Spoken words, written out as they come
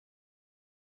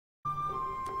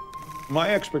My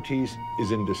expertise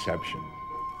is in deception.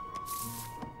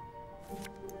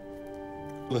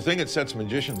 The thing that sets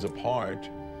magicians apart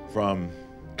from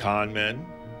con men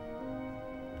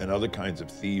and other kinds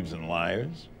of thieves and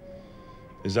liars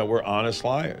is that we're honest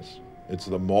liars. It's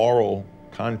the moral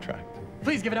contract.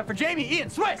 Please give it up for Jamie Ian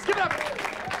Swiss. Give it up.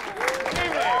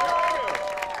 Jamie,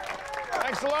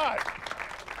 thanks a lot.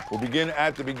 We'll begin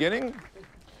at the beginning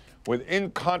with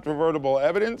incontrovertible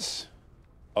evidence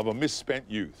of a misspent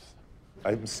youth.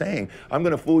 I'm saying, I'm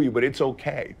gonna fool you, but it's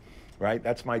okay, right?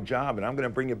 That's my job, and I'm gonna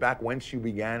bring you back whence you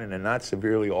began in a not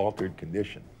severely altered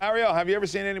condition. Ariel, have you ever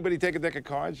seen anybody take a deck of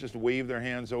cards, just wave their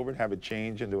hands over it, have it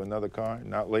change into another card?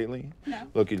 Not lately? No.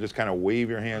 Look, you just kind of wave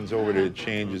your hands over it, it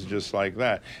changes just like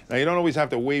that. Now, you don't always have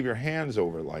to wave your hands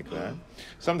over it like that.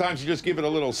 Sometimes you just give it a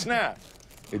little snap.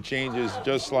 It changes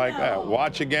just like that.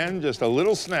 Watch again, just a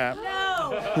little snap.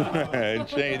 No. It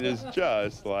changes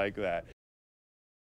just like that.